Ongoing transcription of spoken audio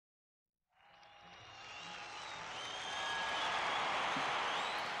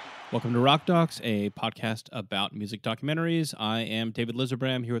Welcome to Rock Docs, a podcast about music documentaries. I am David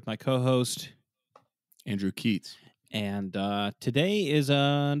Lizerbram here with my co-host, Andrew Keatts. and today is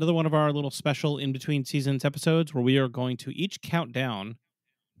another one of our little special in-between seasons episodes where we are going to each count down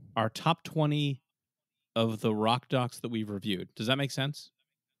our top 20 of the Rock Docs that we've reviewed. Does that make sense?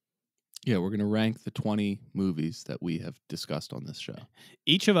 Yeah, we're going to rank the 20 movies that we have discussed on this show.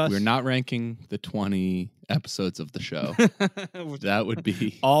 Each of us... We're not ranking the 20 episodes of the show. That would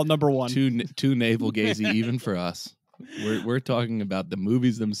be... all number one. Too navel-gazing even for us. We're talking about the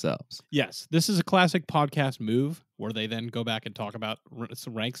movies themselves. Yes, this is a classic podcast move where they then go back and talk about,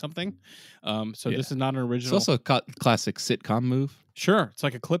 rank something. This is not an original... It's also a classic sitcom move. Sure, it's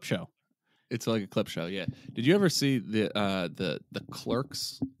like a clip show. It's like a clip show, yeah. Did you ever see the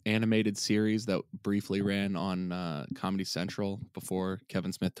Clerks animated series that briefly ran on Comedy Central before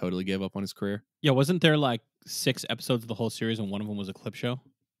Kevin Smith totally gave up on his career? Yeah, wasn't there like 6 episodes of the whole series and one of them was a clip show?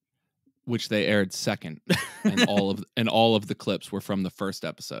 Which they aired second, and all of the clips were from the first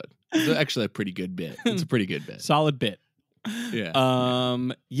episode. It's actually a pretty good bit. It's a pretty good bit. Solid bit. Yeah.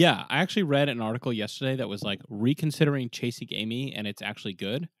 Yeah, I actually read an article yesterday that was like reconsidering Chasing Amy, and it's actually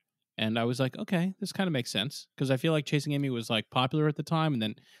good. And I was like, okay, this kind of makes sense because I feel like Chasing Amy was like popular at the time, and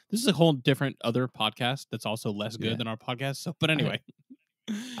then this is a whole different other podcast that's also less good than our podcast. So, but anyway,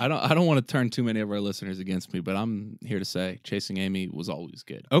 I don't want to turn too many of our listeners against me, but I'm here to say Chasing Amy was always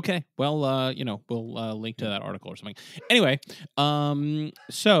good. Okay, well, we'll link to that article or something. Anyway,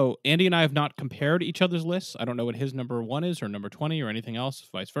 so Andy and I have not compared each other's lists. I don't know what his number 1 is or number 20 or anything else,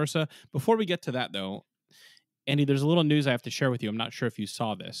 vice versa. Before we get to that, though, Andy, there's a little news I have to share with you. I'm not sure if you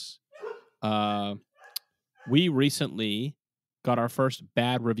saw this. We recently got our first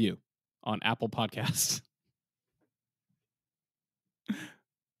bad review on Apple Podcasts.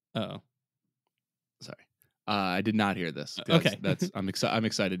 Uh-oh. Sorry. I did not hear this. Okay. I'm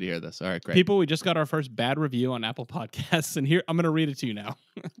excited to hear this. All right, great. People, we just got our first bad review on Apple Podcasts, and here I'm going to read it to you now.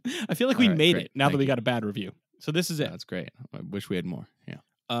 I feel like we made it now that we got a bad review. So this is it. That's great. I wish we had more.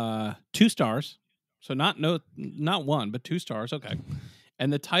 Yeah. 2 stars. So not 1, but 2 stars. Okay.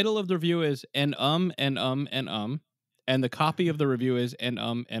 And the title of the review is and the copy of the review is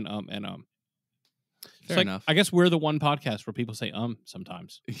Fair enough. I guess we're the one podcast where people say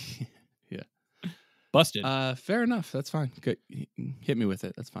sometimes. Yeah. Busted. Fair enough. That's fine. Good. Hit me with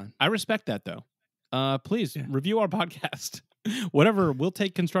it. That's fine. I respect that though. Please review our podcast. Whatever. We'll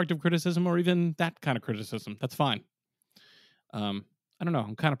take constructive criticism or even that kind of criticism. That's fine. I don't know.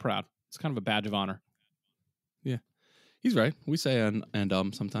 I'm kind of proud. It's kind of a badge of honor. Yeah. He's right. We say and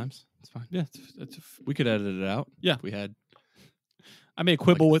sometimes. It's fine. Yeah. We could edit it out. Yeah. If we had. I may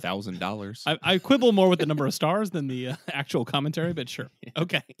quibble with $1,000. I quibble more with the number of stars than the actual commentary, but sure.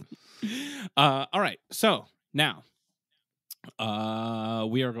 Okay. All right. So now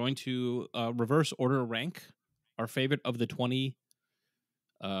we are going to reverse order rank our favorite of the 20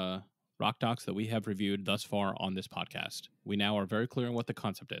 Rock Docs that we have reviewed thus far on this podcast. We now are very clear on what the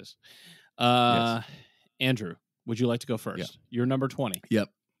concept is. Yes. Andrew, would you like to go first? Yeah. You're number 20. Yep.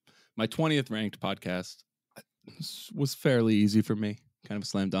 My 20th ranked podcast was fairly easy for me. Kind of a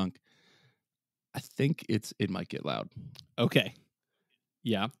slam dunk. I think It Might Get Loud. Okay.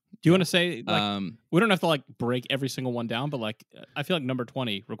 Yeah. Do you want to say, like, we don't have to like break every single one down, but like, I feel like number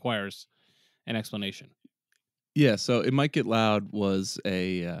 20 requires an explanation. Yeah. So It Might Get Loud was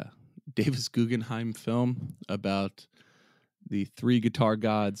a Davis Guggenheim film about the 3 guitar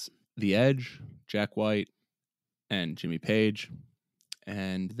gods, The Edge, Jack White, and Jimmy Page.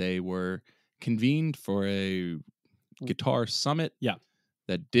 And they were convened for a guitar summit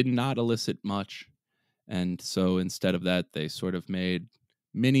that did not elicit much. And so instead of that, they sort of made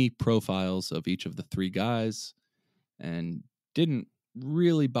mini profiles of each of the 3 guys and didn't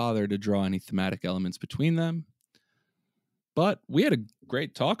really bother to draw any thematic elements between them. But we had a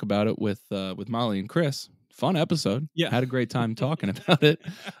great talk about it with Molly and Chris. Fun episode. Yeah. Had a great time talking about it.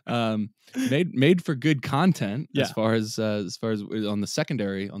 Made for good content as far as on the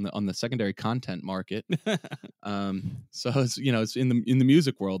secondary content market. So it's in the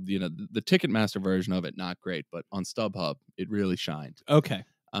music world, the Ticketmaster version of it not great, but on StubHub it really shined. Okay.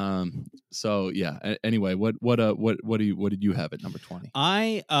 So yeah. Anyway, what did you have at number 20?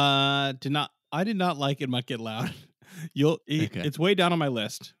 I did not like It Might Get Loud. It's way down on my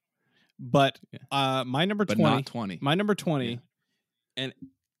list. But my number 20. But not 20. My number 20. Yeah. And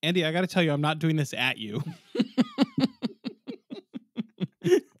Andy, I got to tell you, I'm not doing this at you.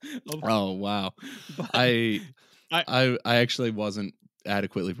 Oh wow! I actually wasn't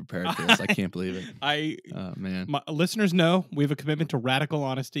adequately prepared for this. I can't believe it. Oh man! My listeners know we have a commitment to radical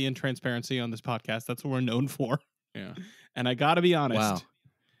honesty and transparency on this podcast. That's what we're known for. Yeah. And I got to be honest. Wow.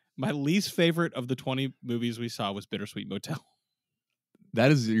 My least favorite of the 20 movies we saw was Bittersweet Motel.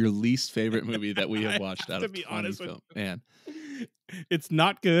 That is your least favorite movie that we I have watched have out to of be 20 honest with films. Man, It's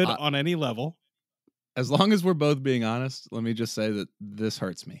not good I- on any level. as long as we're both being honest, let me just say that this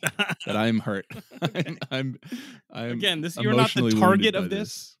hurts me. That I'm hurt. Okay. I'm Again, you're not the emotionally target wounded by of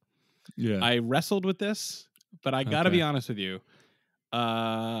this. Yeah. I wrestled with this, but I got to Okay. be honest with you.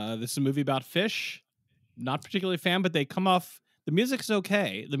 This is a movie about fish. Not particularly a fan, but they come off. The music is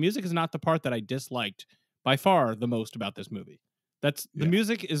okay. The music is not the part that I disliked by far the most about this movie. The Yeah.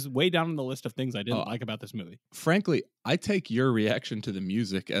 music is way down on the list of things I didn't Oh, like about this movie. Frankly, I take your reaction to the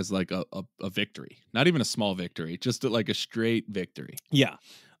music as like a victory. Not even a small victory, just like a straight victory. Yeah.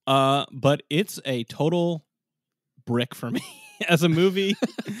 But it's a total brick for me as a movie.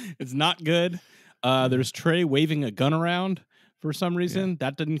 It's not good. There's Trey waving a gun around for some reason.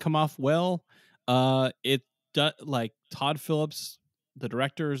 That didn't come off well. Like Todd Phillips, the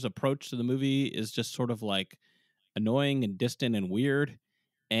director's approach to the movie is just sort of like annoying and distant and weird,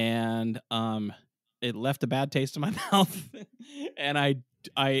 and it left a bad taste in my mouth. And I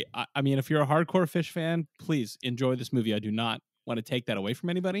mean, if you're a hardcore fish fan, please enjoy this movie. I do not want to take that away from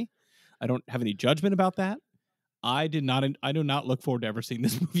anybody. I don't have any judgment about that. I do not look forward to ever seeing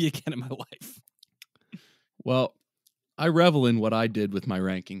this movie again in my life. Well, I revel in what I did with my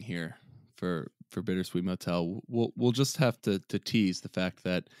ranking here for Bittersweet Motel. We'll just have to tease the fact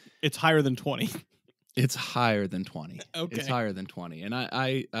that It's higher than 20. it's higher than 20. Okay. It's higher than 20. And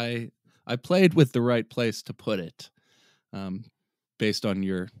I played with the right place to put it, based on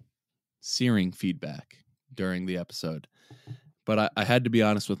your searing feedback during the episode. But I had to be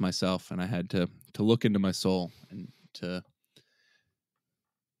honest with myself, and I had to look into my soul and to,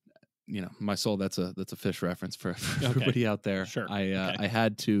 my soul. That's a fish reference for everybody out there. Sure. I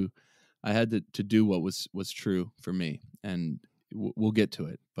had to do what was true for me, and we'll get to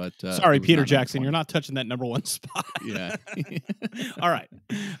it. But sorry, it was Peter not number Jackson, 20. you're not touching that number one spot. Yeah. All right.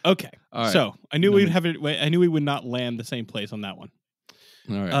 Okay. All right. So I knew we'd have it. I knew we would not land the same place on that one.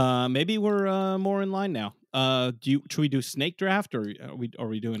 All right. Maybe we're more in line now. Should we do snake draft, or are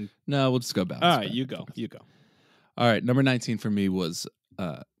we doing? No, we'll just go back. All right, you go. All right, number 19 for me was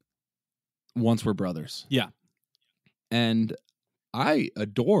Once We're Brothers. Yeah. And I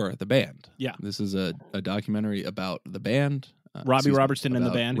adore the band. Yeah. This is a documentary about the band. Robbie Robertson and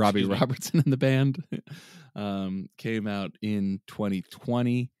the band. Robbie Robertson and the band. Came out in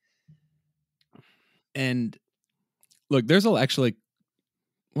 2020. And look, actually,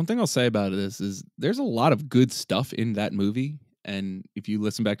 one thing I'll say about this is there's a lot of good stuff in that movie. And if you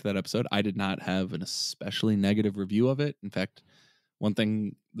listen back to that episode, I did not have an especially negative review of it. In fact, one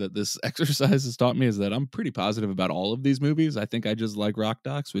thing that this exercise has taught me is that I'm pretty positive about all of these movies. I think I just like rock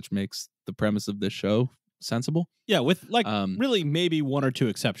docs, which makes the premise of this show sensible. Yeah, with really maybe one or two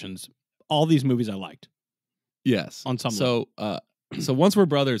exceptions. All these movies I liked. Yes. On some level. So Once We're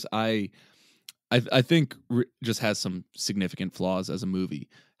Brothers, I think just has some significant flaws as a movie.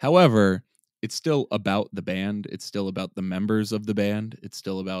 However, it's still about the band. It's still about the members of the band. It's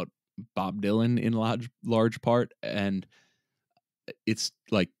still about Bob Dylan in large part, and it's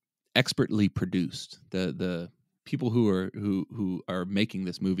like expertly produced. The people who are making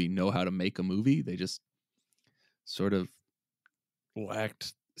this movie know how to make a movie. They just sort of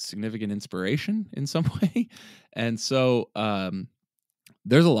lacked significant inspiration in some way, and so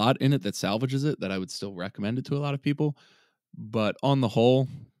there's a lot in it that salvages it that I would still recommend it to a lot of people. But on the whole,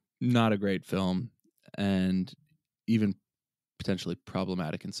 not a great film, and even potentially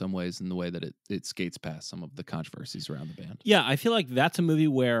problematic in some ways in the way that it skates past some of the controversies around the band. Yeah, I feel like that's a movie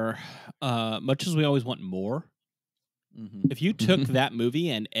where, much as we always want more, if you took that movie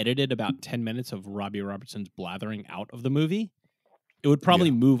and edited about 10 minutes of Robbie Robertson's blathering out of the movie, it would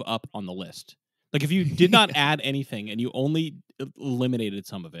probably move up on the list. Like if you did not add anything and you only eliminated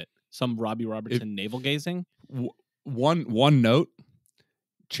some of it, some Robbie Robertson navel gazing. One note,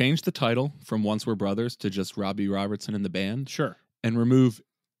 change the title from Once We're Brothers to just Robbie Robertson and the band. Sure. And remove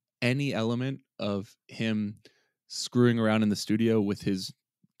any element of him screwing around in the studio with his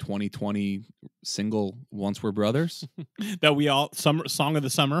 2020 single Once We're Brothers. That we all song of the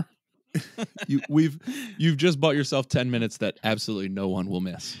summer. You've just bought yourself 10 minutes that absolutely no one will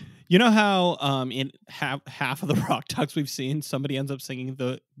miss. You know how in half of the rock talks we've seen, somebody ends up singing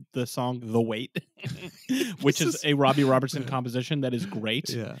the song "The Wait," which is a Robbie Robertson composition that is great.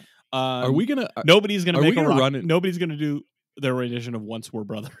 Yeah. Nobody's gonna make a rock. it? Nobody's gonna do their rendition of "Once We're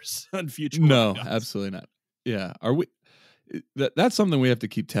Brothers" on future. No, absolutely not. Yeah. Are we? That's something we have to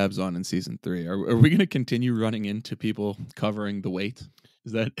keep tabs on in season 3. Are we going to continue running into people covering The Wait?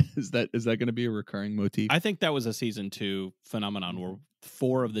 Is that going to be a recurring motif? I think that was a season 2 phenomenon where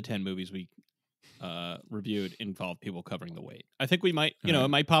 4 of the 10 movies we reviewed involved people covering the weight. I think we might, All right. it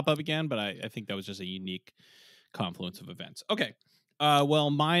might pop up again, but I think that was just a unique confluence of events. Okay. Well,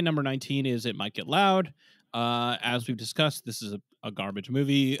 my number 19 is It Might Get Loud. As we've discussed, this is a garbage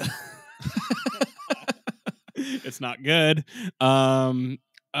movie. It's not good. And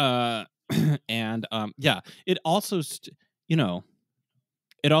yeah, it also,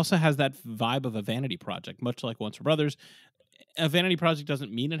 it also has that vibe of a vanity project, much like Once Were Brothers. A vanity project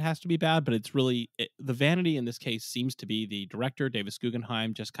doesn't mean it has to be bad, but it's really the vanity in this case seems to be the director, Davis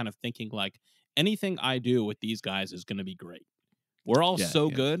Guggenheim, just kind of thinking like anything I do with these guys is going to be great. We're all so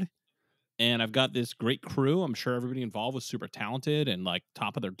good, and I've got this great crew. I'm sure everybody involved was super talented and like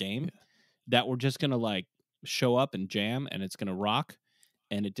top of their game. That we're just going to like show up and jam, and it's going to rock.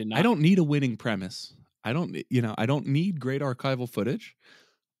 And it did not. I don't need a winning premise. I don't need great archival footage.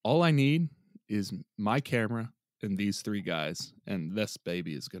 All I need is my camera and these 3 guys, and this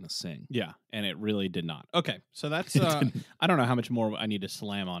baby is gonna sing. Yeah, and it really did not. Okay, so that's I don't know how much more I need to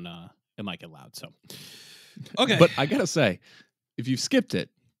slam on It Might Get Loud. So okay, but I gotta say, if you've skipped it,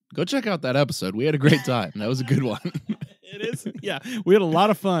 go check out that episode. We had a great time. That was a good one. It is. Yeah, we had a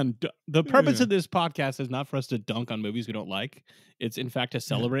lot of fun. The purpose of this podcast is not for us to dunk on movies we don't like. It's in fact to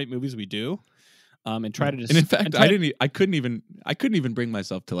celebrate movies we do. And try to just. And in fact, I couldn't even bring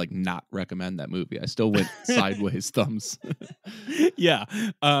myself to like not recommend that movie. I still went sideways thumbs. Yeah.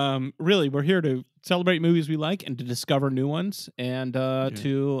 Really, we're here to celebrate movies we like and to discover new ones and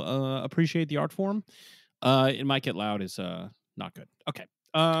to appreciate the art form. It Might Get Loud is not good. Okay.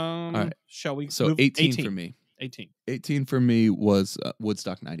 All right. Shall we? So move? 18 for me. 18 for me was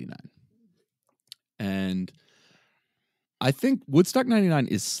Woodstock 99. And I think Woodstock 99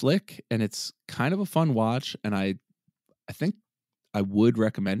 is slick and it's kind of a fun watch. And I think I would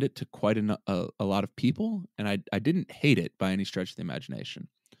recommend it to quite a lot of people. And I didn't hate it by any stretch of the imagination.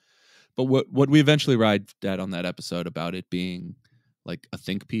 But what we eventually arrived at on that episode about it being like a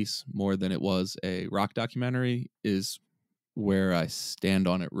think piece more than it was a rock documentary is where I stand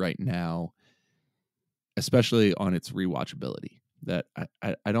on it right now, especially on its rewatchability. That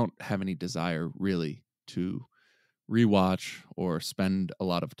I don't have any desire really to rewatch or spend a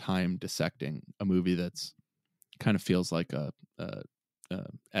lot of time dissecting a movie that's kind of feels like a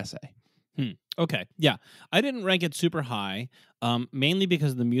essay. Okay, yeah, I didn't rank it super high, mainly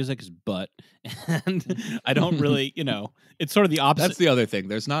because the music is butt, and I don't really, it's sort of the opposite. That's the other thing.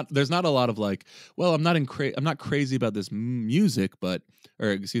 There's not a lot of like, well, I'm not crazy about this music, I'm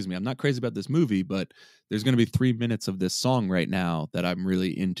not crazy about this movie, but there's going to be 3 minutes of this song right now that I'm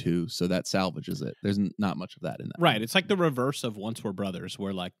really into, so that salvages it. There's not much of that in that. Right, movie. It's like the reverse of Once Were Brothers,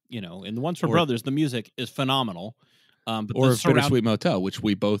 where like in the Once Were Brothers, the music is phenomenal. But or Bittersweet Motel, which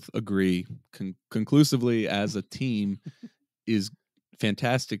we both agree conclusively as a team is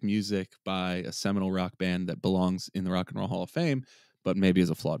fantastic music by a seminal rock band that belongs in the Rock and Roll Hall of Fame, but maybe is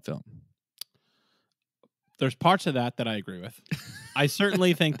a flawed film. There's parts of that I agree with. I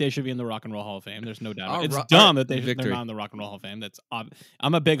certainly think they should be in the Rock and Roll Hall of Fame. There's no doubt. It's dumb that they're not in the Rock and Roll Hall of Fame. That's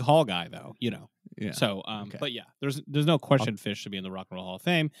I'm a big Hall guy, though. Yeah. So, okay. But yeah, there's no question Fish should be in the Rock and Roll Hall of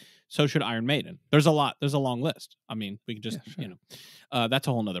Fame. So should Iron Maiden. There's a long list. I mean, we can just that's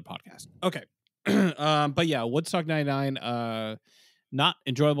a whole nother podcast. Okay. But yeah, Woodstock 99. Not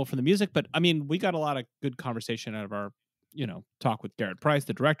enjoyable for the music, but I mean, we got a lot of good conversation out of our talk with Garrett Price,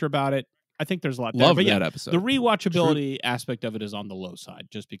 the director, about it. I think there's a lot there. Love but that episode. The rewatchability aspect of it is on the low side,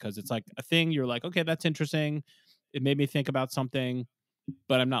 just because it's like a thing you're like, okay, that's interesting. It made me think about something,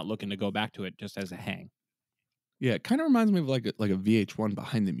 but I'm not looking to go back to it just as a hang. Yeah, it kind of reminds me of like a VH1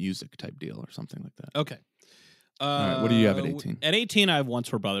 behind the music type deal or something like that. Okay. All right, what do you have at 18? At 18, I have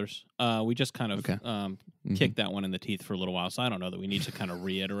Once Were Brothers. We just kind of kicked that one in the teeth for a little while, so I don't know that we need to kind of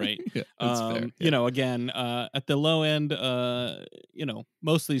reiterate. Yeah, that's fair. Yeah. Again, at the low end,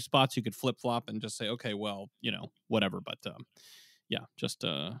 most of these spots you could flip flop and just say, okay, well, whatever. But yeah, just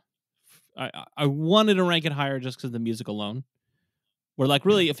I wanted to rank it higher just because of the music alone. Where like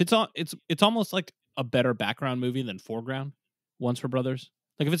really, if it's on, it's almost like a better background movie than foreground. Once Were Brothers.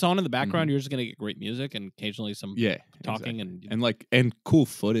 Like if it's on in the background, you're just gonna get great music and occasionally some talking exactly. and cool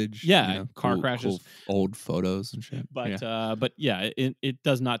footage. Yeah, car crashes, cool old photos and shit. But it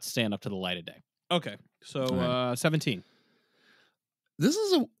does not stand up to the light of day. Okay, so 17.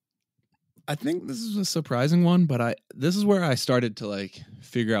 I think this is a surprising one, but this is where I started to like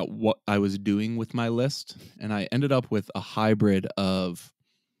figure out what I was doing with my list, and I ended up with a hybrid of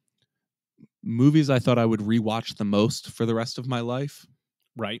movies I thought I would rewatch the most for the rest of my life.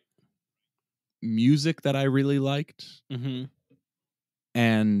 Right. Music that I really liked. Mm-hmm.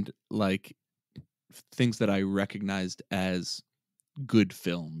 And like things that I recognized as good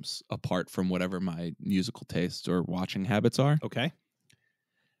films apart from whatever my musical tastes or watching habits are. Okay.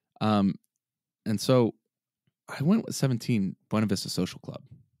 And so I went with 17, Buena Vista Social Club.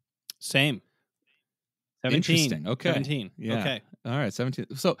 Same. 17. Interesting. Okay. 17. Yeah. Okay. All right.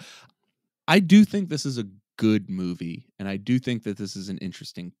 17. So I do think this is a good movie, and I do think that this is an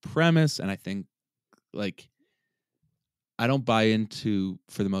interesting premise, and I think, like, I don't buy into,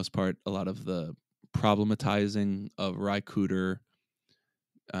 for the most part, a lot of the problematizing of Ry Cooder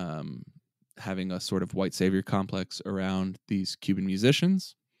having a sort of white savior complex around these Cuban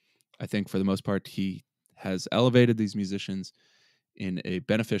musicians. I think, for the most part, he has elevated these musicians in a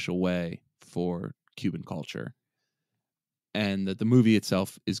beneficial way for Cuban culture, and that the movie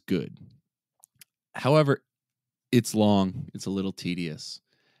itself is good. However, it's long. It's a little tedious.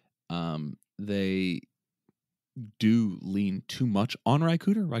 They do lean too much on Ry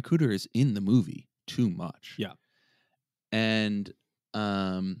Cooder. Ry Cooder is in the movie too much. Yeah. And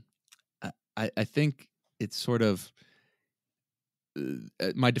I think it's sort of,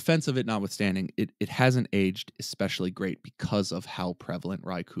 my defense of it notwithstanding, it hasn't aged especially great because of how prevalent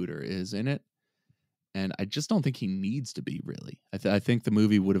Ry Cooder is in it. And I just don't think he needs to be, really. I think the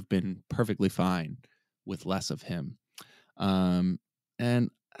movie would have been perfectly fine with less of him. And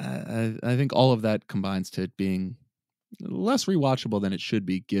I think all of that combines to it being less rewatchable than it should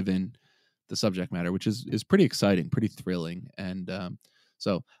be, given the subject matter, which is pretty exciting, pretty thrilling. And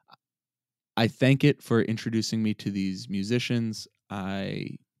so I thank it for introducing me to these musicians.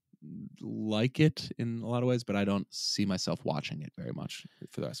 I like it in a lot of ways, but I don't see myself watching it very much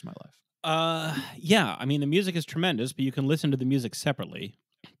for the rest of my life. Yeah. I mean, the music is tremendous, but you can listen to the music separately.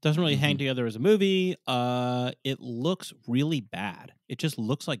 Doesn't really hang together as a movie. It looks really bad. It just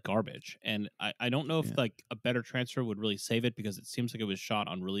looks like garbage. And I don't know if like a better transfer would really save it, because it seems like it was shot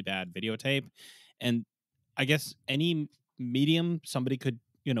on really bad videotape. And I guess any medium somebody could,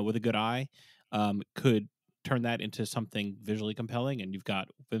 with a good eye, could turn that into something visually compelling. And you've got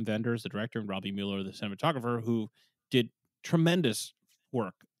Wim Wenders, the director, and Robbie Mueller, the cinematographer, who did tremendous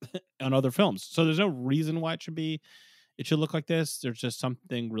work on other films. So there's no reason why it should look like this. There's just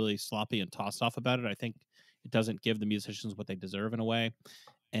something really sloppy and tossed off about it. I think it doesn't give the musicians what they deserve in a way.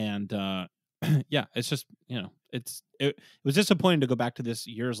 And yeah, it's just, it was disappointing to go back to this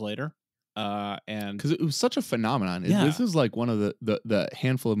years later. And because it was such a phenomenon. Yeah. This is like one of the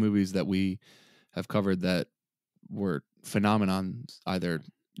handful of movies that we have covered that were phenomenons either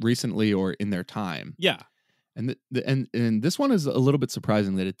recently or in their time. Yeah. And and this one is a little bit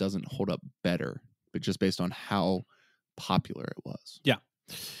surprising that it doesn't hold up better, but just based on how popular it was. Yeah.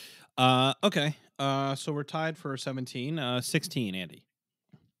 Okay. So we're tied for 17. 16, Andy.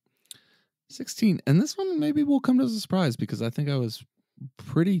 16. And this one maybe will come as a surprise, because I think I was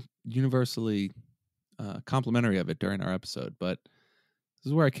pretty universally complimentary of it during our episode. But this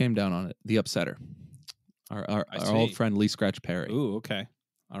is where I came down on it. The Upsetter. Our old friend Lee Scratch Perry. Ooh, okay.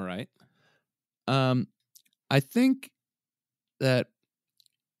 All right. I think that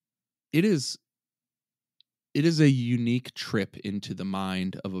it is a unique trip into the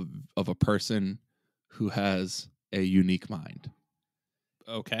mind of a person who has a unique mind.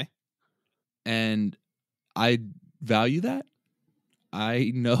 Okay. And I value that.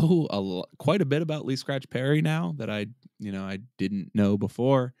 I know quite a bit about Lee Scratch Perry now that I didn't know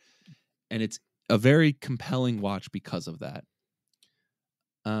before, and it's a very compelling watch because of that.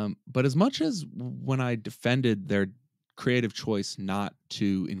 But as much as when I defended their creative choice not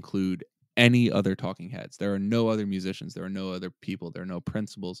to include any other talking heads, there are no other musicians, there are no other people, there are no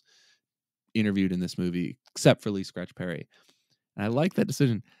principals interviewed in this movie except for Lee Scratch Perry. And I like that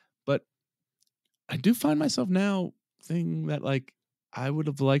decision, but I do find myself now thinking that, like, I would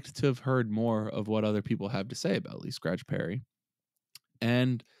have liked to have heard more of what other people have to say about Lee Scratch Perry.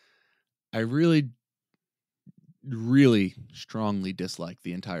 And I really, really strongly dislike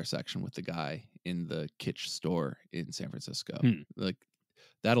the entire section with the guy in the kitsch store in San Francisco. Like,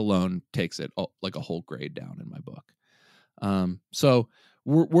 that alone takes it like a whole grade down in my book. So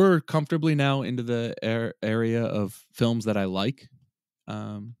we're comfortably now into the area of films that I like.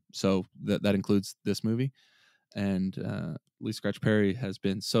 So that includes this movie, and Lee Scratch Perry has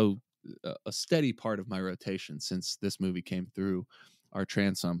been so a steady part of my rotation since this movie came through our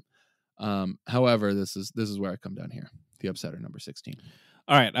transom. However, this is where I come down here. The Upsetter, number 16.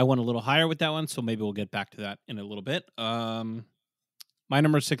 All right, I went a little higher with that one, so maybe we'll get back to that in a little bit. My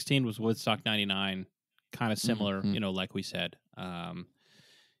number 16 was Woodstock 99, kind of similar, like we said.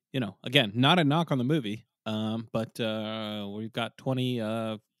 Again, not a knock on the movie, but we've got 20,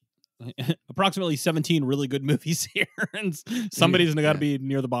 approximately 17 really good movies here, and somebody's got to be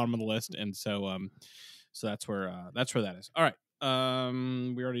near the bottom of the list, and so that's where that is. All right, We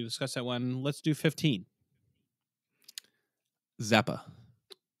already discussed that one. Let's do 15. Zappa.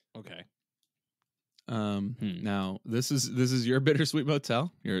 Okay. Now this is your Bittersweet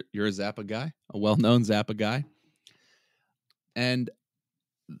Motel. You're a Zappa guy, a well-known Zappa guy. And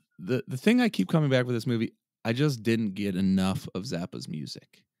the thing I keep coming back with this movie, I just didn't get enough of Zappa's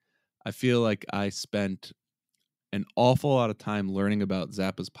music. I feel like I spent an awful lot of time learning about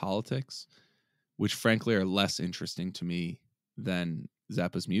Zappa's politics, which frankly are less interesting to me than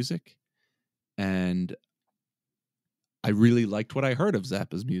Zappa's music. And I really liked what I heard of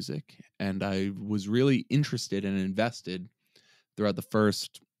Zappa's music, and I was really interested and invested throughout the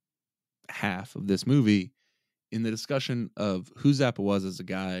first half of this movie in the discussion of who Zappa was as a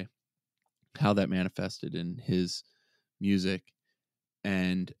guy, how that manifested in his music,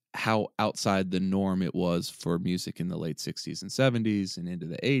 and how outside the norm it was for music in the late 60s and 70s and into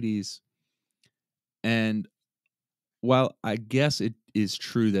the 80s. And while I guess it is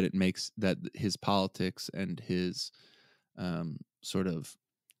true that it makes that his politics and his sort of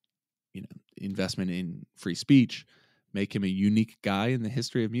investment in free speech make him a unique guy in the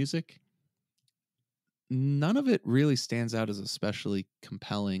history of music, none of it really stands out as especially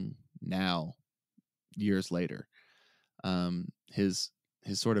compelling now, years later. His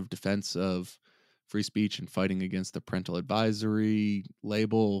sort of defense of free speech and fighting against the parental advisory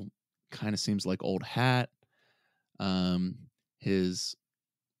label kind of seems like old hat. His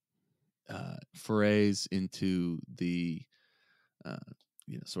forays into the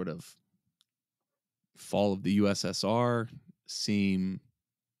sort of fall of the USSR seem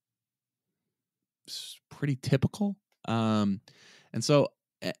pretty typical. And so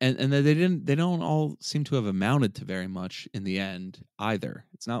and they don't all seem to have amounted to very much in the end either.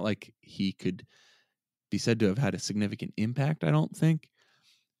 It's not like he could be said to have had a significant impact, I don't think.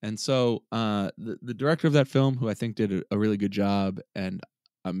 And so the director of that film, who I think did a really good job, and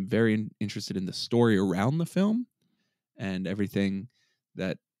I'm very interested in the story around the film and everything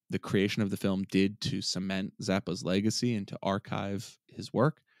that the creation of the film did to cement Zappa's legacy and to archive his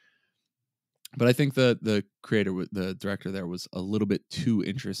work. But I think the director there was a little bit too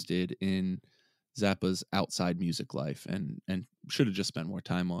interested in Zappa's outside music life and should have just spent more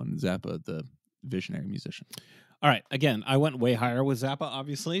time on Zappa, the visionary musician. All right. Again, I went way higher with Zappa,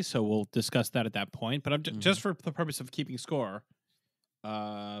 obviously, so we'll discuss that at that point. But I'm just for the purpose of keeping score,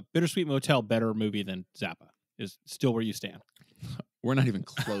 Bittersweet Motel, better movie than Zappa, is still where you stand. We're not even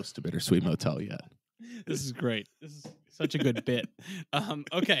close to Bittersweet Motel yet. This is great. This is such a good bit.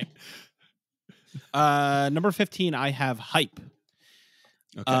 Okay. Number 15, I have Hype.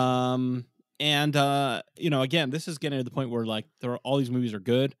 Okay. And again, this is getting to the point where like all these movies are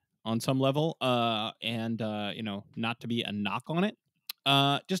good on some level, and not to be a knock on it,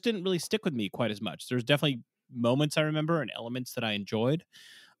 just didn't really stick with me quite as much. There's definitely moments I remember and elements that I enjoyed.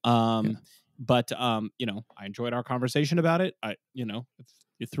 But I enjoyed our conversation about it. If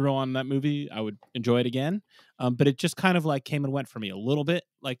you threw on that movie, I would enjoy it again. But it just kind of like came and went for me a little bit.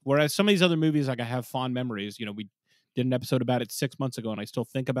 Like whereas some of these other movies, like I have fond memories. We did an episode about it 6 months ago, and I still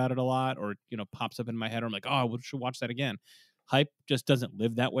think about it a lot, or pops up in my head, or I'm like, oh, we should watch that again. Hype just doesn't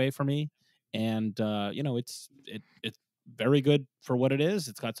live that way for me, and it's very good for what it is.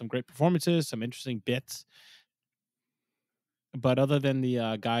 It's got some great performances, some interesting bits, but other than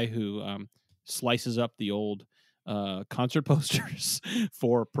the guy who slices up the old concert posters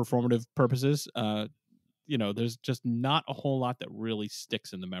for performative purposes, there's just not a whole lot that really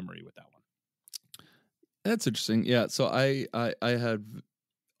sticks in the memory with that one. That's interesting. Yeah, so I had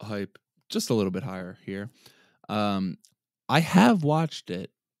Hype just a little bit higher here. I have watched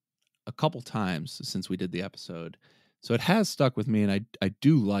it a couple times since we did the episode, so it has stuck with me, and I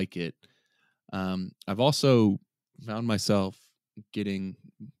do like it. I've also found myself getting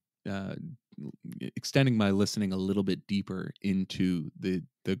extending my listening a little bit deeper into the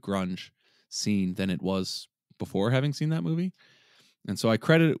grunge scene than it was before having seen that movie. And so I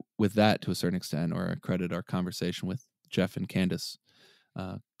credit it with that to a certain extent, or I credit our conversation with Jeff and Candace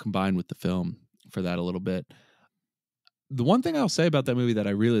combined with the film for that a little bit. The one thing I'll say about that movie that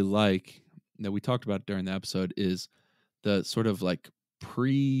I really like, that we talked about during the episode, is the sort of like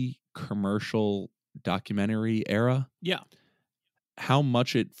pre-commercial documentary era. Yeah. How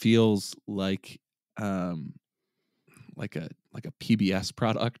much it feels like a PBS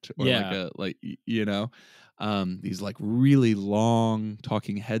product, or these like really long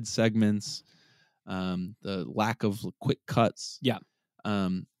talking head segments, the lack of quick cuts. Yeah.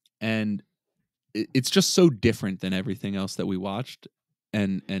 And it's just so different than everything else that we watched,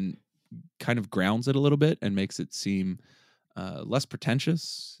 and kind of grounds it a little bit and makes it seem less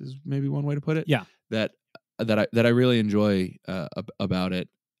pretentious, is maybe one way to put it. Yeah. That that I really enjoy about it.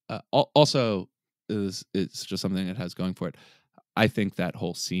 Also, it's just something it has going for it. I think that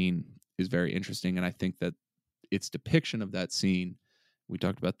whole scene is very interesting, and I think that its depiction of that scene, we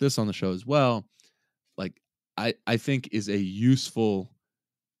talked about this on the show as well. Like, I think is a useful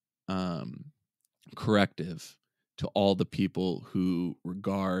um, corrective to all the people who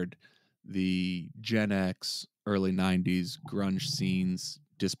regard the Gen X, early '90s grunge scenes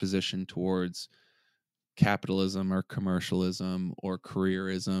disposition towards capitalism or commercialism or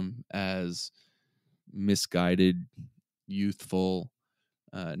careerism as misguided, youthful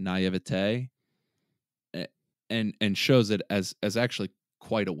naivete, and shows it as actually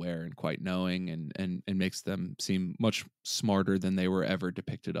quite aware and quite knowing, and makes them seem much smarter than they were ever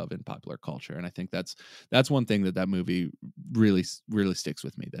depicted of in popular culture. And I think that's one thing that movie really sticks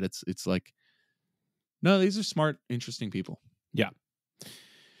with me, that it's like, no, these are smart, interesting people. Yeah.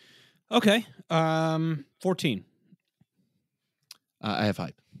 Okay. 14. I have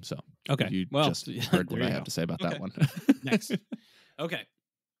hype, so Okay. you Well, just heard what there I you have go. to say about Okay. that one. Next. Okay.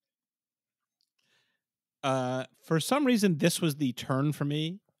 For some reason, this was the turn for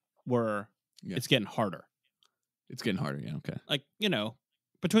me where Yeah. it's getting harder. It's getting harder. Yeah. Okay. Like,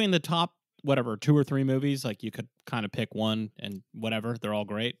 between the top, whatever, 2 or 3 movies, like you could kind of pick one and whatever, they're all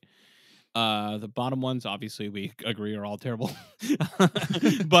great. The bottom ones, obviously, we agree are all terrible.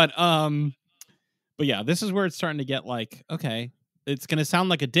 but yeah, this is where it's starting to get like, okay, it's going to sound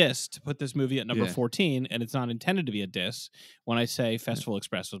like a diss to put this movie at number 14, and it's not intended to be a diss when I say Festival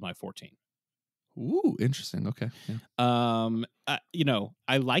Express was my 14. Ooh, interesting. Okay. Yeah.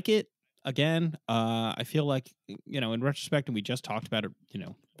 I like it. Again, I feel like, in retrospect, and we just talked about it,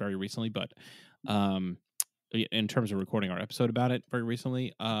 very recently, but in terms of recording our episode about it very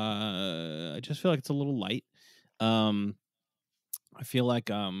recently, I just feel like it's a little light. I feel like,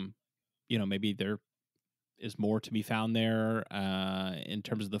 maybe there is more to be found there in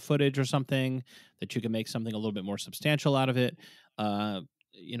terms of the footage or something, that you can make something a little bit more substantial out of it.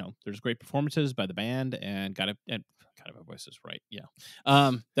 There's great performances by the band, and Guided by Voices, right? Yeah.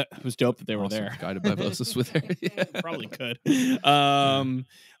 That was dope that they were there. Guided by Voices with her. Yeah. Probably could.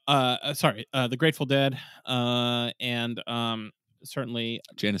 Sorry, the Grateful Dead, and certainly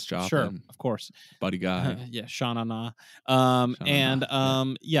Janis Joplin. Sure, of course. Buddy Guy. Yeah, Shauna Na. Shauna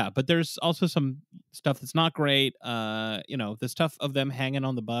Na, yeah, but there's also some stuff that's not great. The stuff of them hanging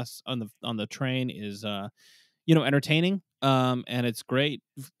on the bus on the train is entertaining. And it's great.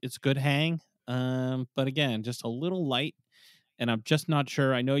 It's good hang. But again, just a little light. And I'm just not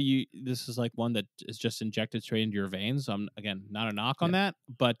sure. I know this is like one that is just injected straight into your veins. So I'm, again, not a knock on that,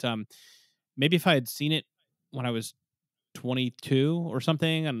 but maybe if I had seen it when I was 22 or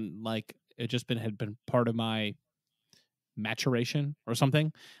something, and like it had been part of my maturation or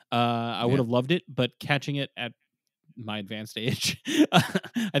something, I would have loved it. But catching it at my advanced age,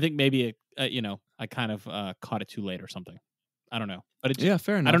 I think maybe I kind of caught it too late or something. I don't know, but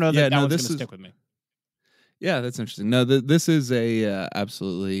fair enough. I don't know that one's this going to stick with me. Yeah, that's interesting. No, this is a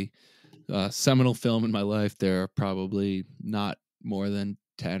absolutely seminal film in my life. There are probably not more than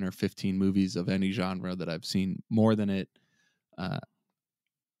 10 or 15 movies of any genre that I've seen more than it.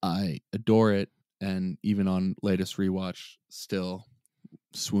 I adore it, and even on latest rewatch, still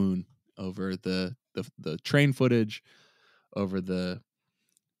swoon over the train footage, over the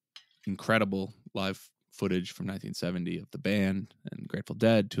incredible live footage from 1970 of the band and Grateful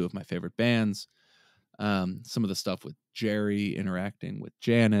Dead, two of my favorite bands. Some of the stuff with Jerry interacting with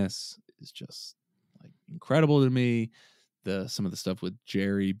Janis is just like incredible to me. Some of the stuff with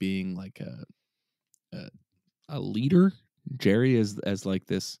Jerry being like a leader. Jerry as like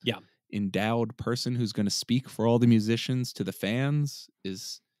this endowed person who's going to speak for all the musicians to the fans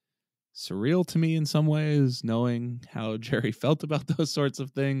is surreal to me in some ways, knowing how Jerry felt about those sorts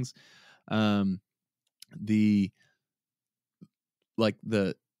of things. The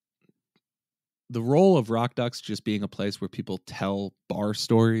role of Rock Ducks just being a place where people tell bar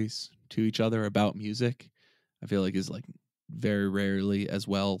stories to each other about music, I feel like is like very rarely as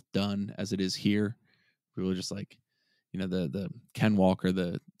well done as it is here. People are just like, the Ken Walker,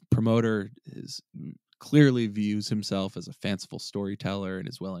 the promoter, clearly views himself as a fanciful storyteller and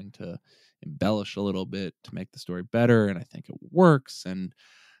is willing to embellish a little bit to make the story better. And I think it works. And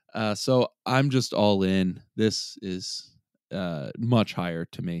so I'm just all in. This is much higher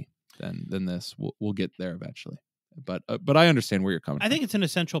to me than this. We'll get there eventually. But I understand where you're coming from. I think it's an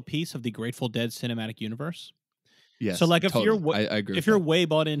essential piece of the Grateful Dead cinematic universe. So Yes, like totally. I agree if with you're that. way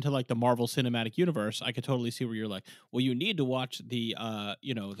bought into like the Marvel Cinematic Universe, I could totally see where you're like, well, you need to watch the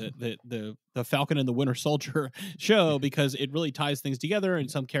the Falcon and the Winter Soldier show because it really ties things together and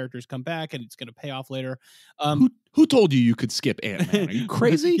some characters come back and it's going to pay off later. Um, Who told you could skip Ant-Man? Are you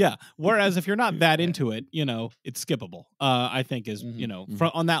crazy? yeah. Whereas if you're not that Yeah. into it, it's skippable. I think is Mhm.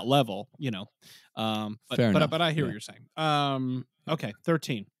 from on that level, but Fair but enough. I hear what Yeah. you're saying. Okay,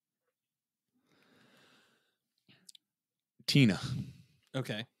 13. Tina,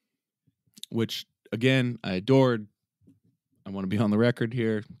 Okay. which again I adored. I want to be on the record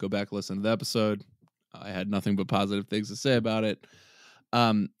here. Go back, listen to the episode. I had nothing but positive things to say about it.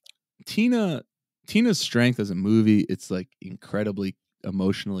 Um, Tina, Tina's strength as a movie, it's like incredibly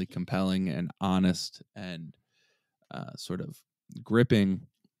emotionally compelling and honest and sort of gripping.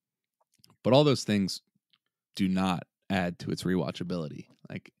 But all those things do not add to its rewatchability.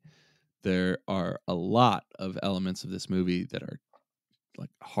 Like there are a lot of elements of this movie that are like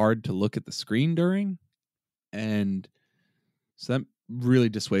hard to look at the screen during, and so that really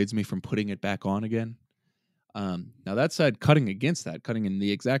dissuades me from putting it back on again. Now that said, cutting against that, cutting in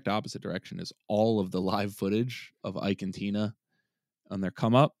the exact opposite direction, is all of the live footage of Ike and Tina on their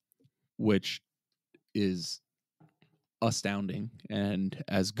come up, which is astounding and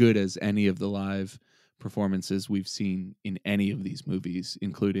as good as any of the live performances we've seen in any of these movies,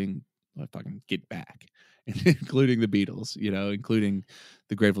 including fucking Get Back, including the Beatles, including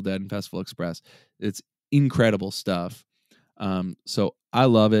the Grateful Dead and Festival Express. It's incredible stuff. So I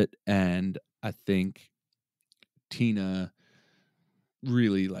love it, and I think Tina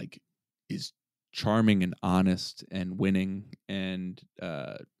really is charming and honest and winning and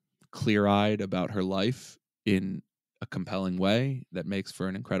clear-eyed about her life in a compelling way that makes for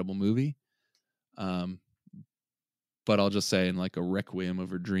an incredible movie. But I'll just say in like a requiem of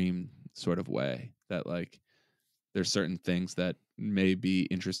her dream sort of way that like there's certain things that may be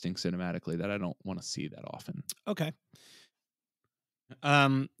interesting cinematically that I don't want to see that often. Okay.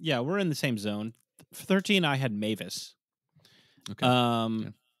 Yeah, we're in the same zone. 13, I had Mavis. Okay. Um, Yeah.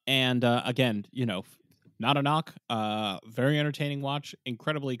 and again, not a knock. Very entertaining watch,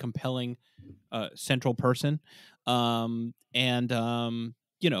 incredibly compelling central person. And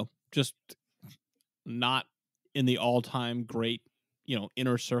just not in the all-time great,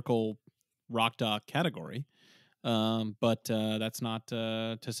 inner circle rock doc category. But that's not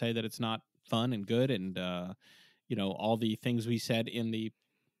to say that it's not fun and good and all the things we said in the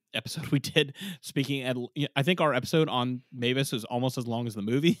episode we did speaking at I think our episode on Mavis is almost as long as the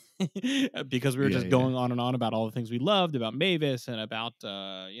movie because we were just Yeah. going on and on about all the things we loved about Mavis and about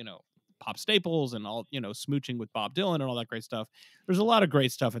pop staples and all smooching with Bob Dylan and all that great stuff. There's a lot of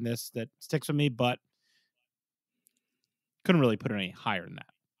great stuff in this that sticks with me, but couldn't really put it any higher than that.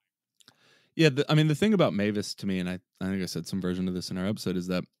 Yeah, the thing about Mavis to me, and I think I said some version of this in our episode, is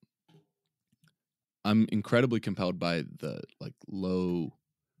that I'm incredibly compelled by the like low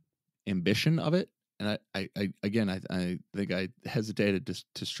ambition of it, and I think I hesitated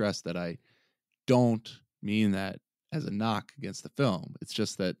to stress that I don't mean that as a knock against the film. It's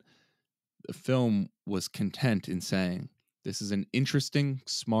just that the film was content in saying this is an interesting,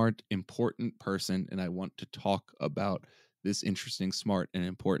 smart, important person, and I want to talk about this interesting, smart, and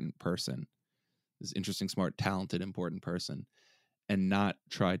important person. This interesting, smart, talented, important person, and not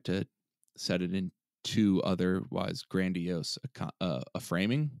try to set it in too otherwise grandiose a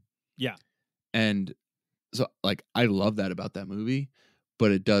framing. Yeah. And so, like, I love that about that movie,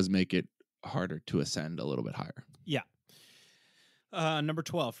 but it does make it harder to ascend a little bit higher. Yeah. Number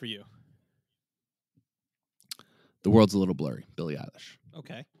 12 for you. The World's a Little Blurry, Billie Eilish.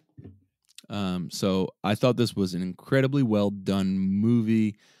 Okay. So I thought this was an incredibly well done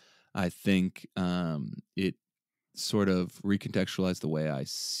movie. I think it sort of recontextualized the way I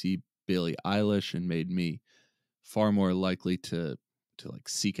see Billie Eilish and made me far more likely to like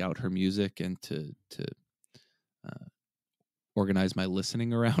seek out her music and to organize my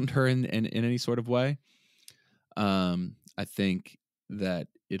listening around her in any sort of way. I think that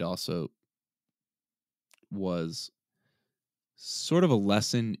it also was sort of a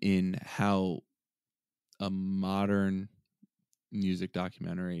lesson in how a modern music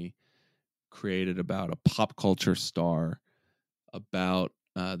documentary created about a pop culture star about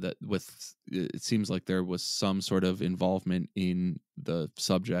that with it seems like there was some sort of involvement in the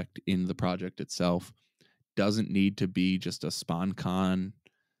subject in the project itself doesn't need to be just a SponCon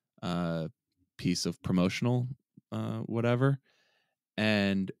piece of promotional whatever,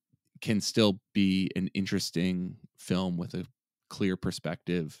 and can still be an interesting film with a clear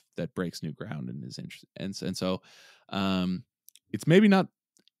perspective that breaks new ground and is interesting. And so it's maybe not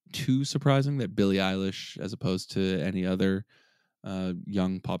too surprising that Billie Eilish, as opposed to any other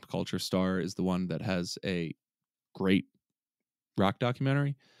young pop culture star, is the one that has a great rock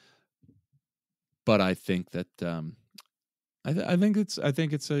documentary. But I think that I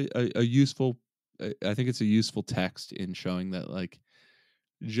think it's a useful I think it's a useful text in showing that, like,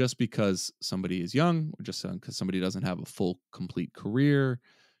 just because somebody is young, or just because somebody doesn't have a full complete career,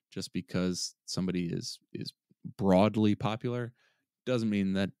 just because somebody is broadly popular, doesn't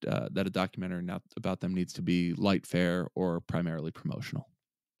mean that that a documentary about them needs to be light fare or primarily promotional.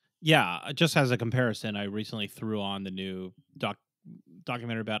 Yeah, just as a comparison, I recently threw on the new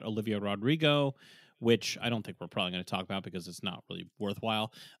documentary about Olivia Rodrigo, which I don't think we're probably going to talk about because it's not really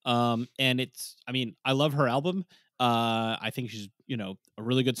worthwhile. And it's, I mean, I love her album. I think she's, a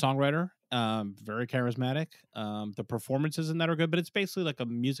really good songwriter, very charismatic. The performances in that are good, but it's basically like a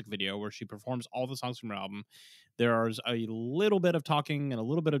music video where she performs all the songs from her album. There's a little bit of talking and a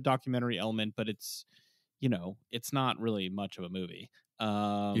little bit of documentary element, but it's not really much of a movie.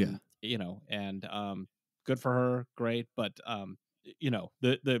 Yeah. And good for her, great, but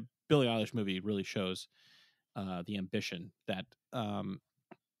the Billie Eilish movie really shows the ambition that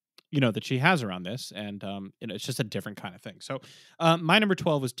that she has around this, and it's just a different kind of thing. So my number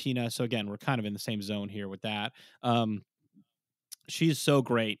 12 was Tina. So again, we're kind of in the same zone here with that. She's so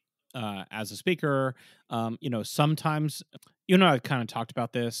great as a speaker. Sometimes I've kind of talked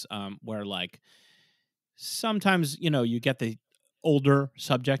about this, where like sometimes you get the older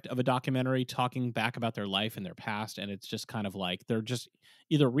subject of a documentary talking back about their life and their past, and it's just kind of like they're just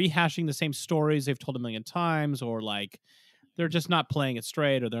either rehashing the same stories they've told a million times, or like they're just not playing it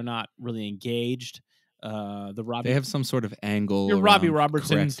straight, or they're not really engaged. They have some sort of angle Your Robbie around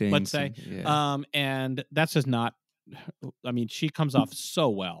Robertson, correcting let's say. some, yeah. And that's just not, I mean, she comes off so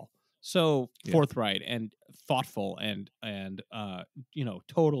well, so Yeah. forthright and thoughtful, and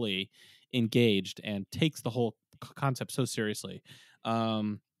totally engaged, and takes the whole concept so seriously.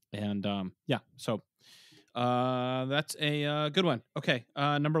 Yeah, so that's a good one. Okay,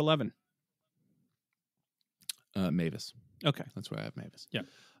 number 11. Mavis. Okay, That's where I have Mavis. Yeah.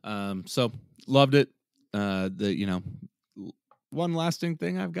 So loved it. One lasting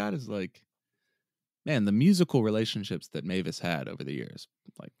thing I've got is, like, man, the musical relationships that Mavis had over the years,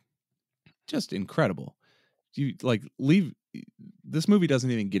 like, just incredible. You like leave this movie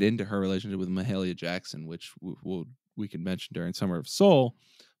doesn't even get into her relationship with Mahalia Jackson, which we can mention during Summer of Soul,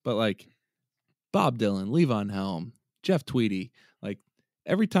 but like Bob Dylan, Levon Helm, Jeff Tweedy, like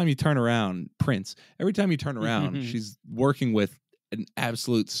every time you turn around, Prince, every time you turn around, she's working with an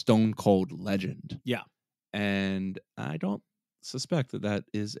absolute stone cold legend. Yeah. And I don't suspect that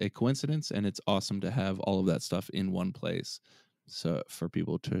is a coincidence, and it's awesome to have all of that stuff in one place, so for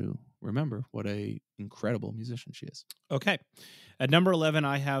people to remember what a incredible musician she is. Okay. At number 11,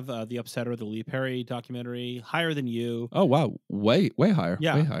 I have The Upsetter, the Lee Perry documentary, higher than you. Oh, wow. Way higher.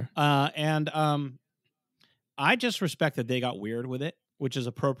 Yeah. Way higher. And I just respect that they got weird with it, which is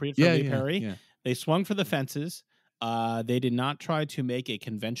appropriate for Lee Perry. Yeah. They swung for the fences. They did not try to make a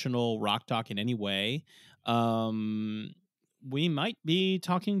conventional rock doc in any way. We might be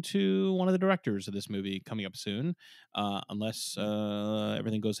talking to one of the directors of this movie coming up soon, unless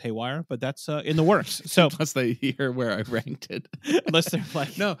everything goes haywire. But that's in the works. So unless they hear where I ranked it, unless they're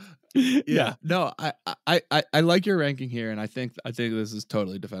like, no, yeah, no, I like your ranking here, and I think this is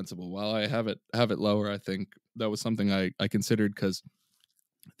totally defensible. While I have it lower, I think that was something I considered, because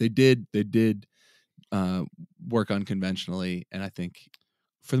they did work unconventionally, and I think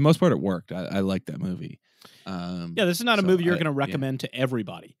for the most part it worked. I like that movie. Yeah, this is not a movie you're going to recommend to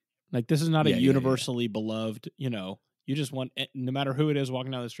everybody. Like, this is not a universally beloved, you just want, no matter who it is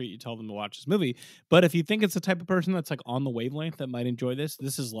walking down the street, you tell them to watch this movie. But if you think it's the type of person that's like on the wavelength that might enjoy this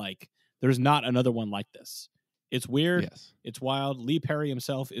is like, there's not another one like this. It's weird. Yes. It's wild. Lee Perry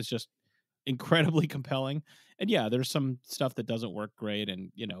himself is just incredibly compelling. And yeah, there's some stuff that doesn't work great,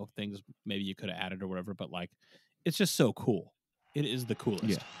 and, things maybe you could have added or whatever, but like, it's just so cool. It is the coolest.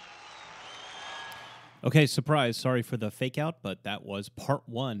 Yeah. Okay, surprise. Sorry for the fake out, but that was part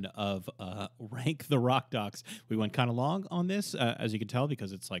 1 of Rank the Rock Docs. We went kind of long on this, as you can tell,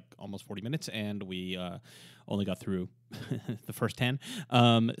 because it's like almost 40 minutes, and we only got through the first 10.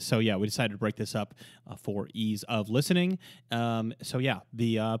 So yeah, we decided to break this up for ease of listening. So yeah,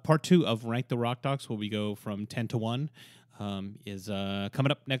 the part 2 of Rank the Rock Docs, where we go from 10 to 1. is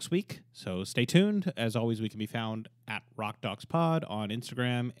coming up next week. So stay tuned. As always, we can be found at RockDocsPod on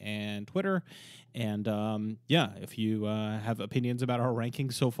Instagram and Twitter. And if you have opinions about our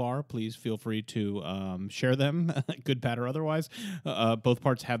rankings so far, please feel free to share them, good, bad, or otherwise. Both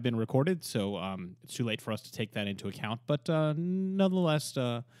parts have been recorded, so it's too late for us to take that into account. But nonetheless,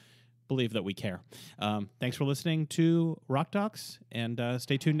 believe that we care. Thanks for listening to Rock Docs, and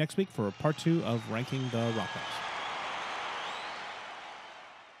stay tuned next week for part 2 of ranking the Rock Docs.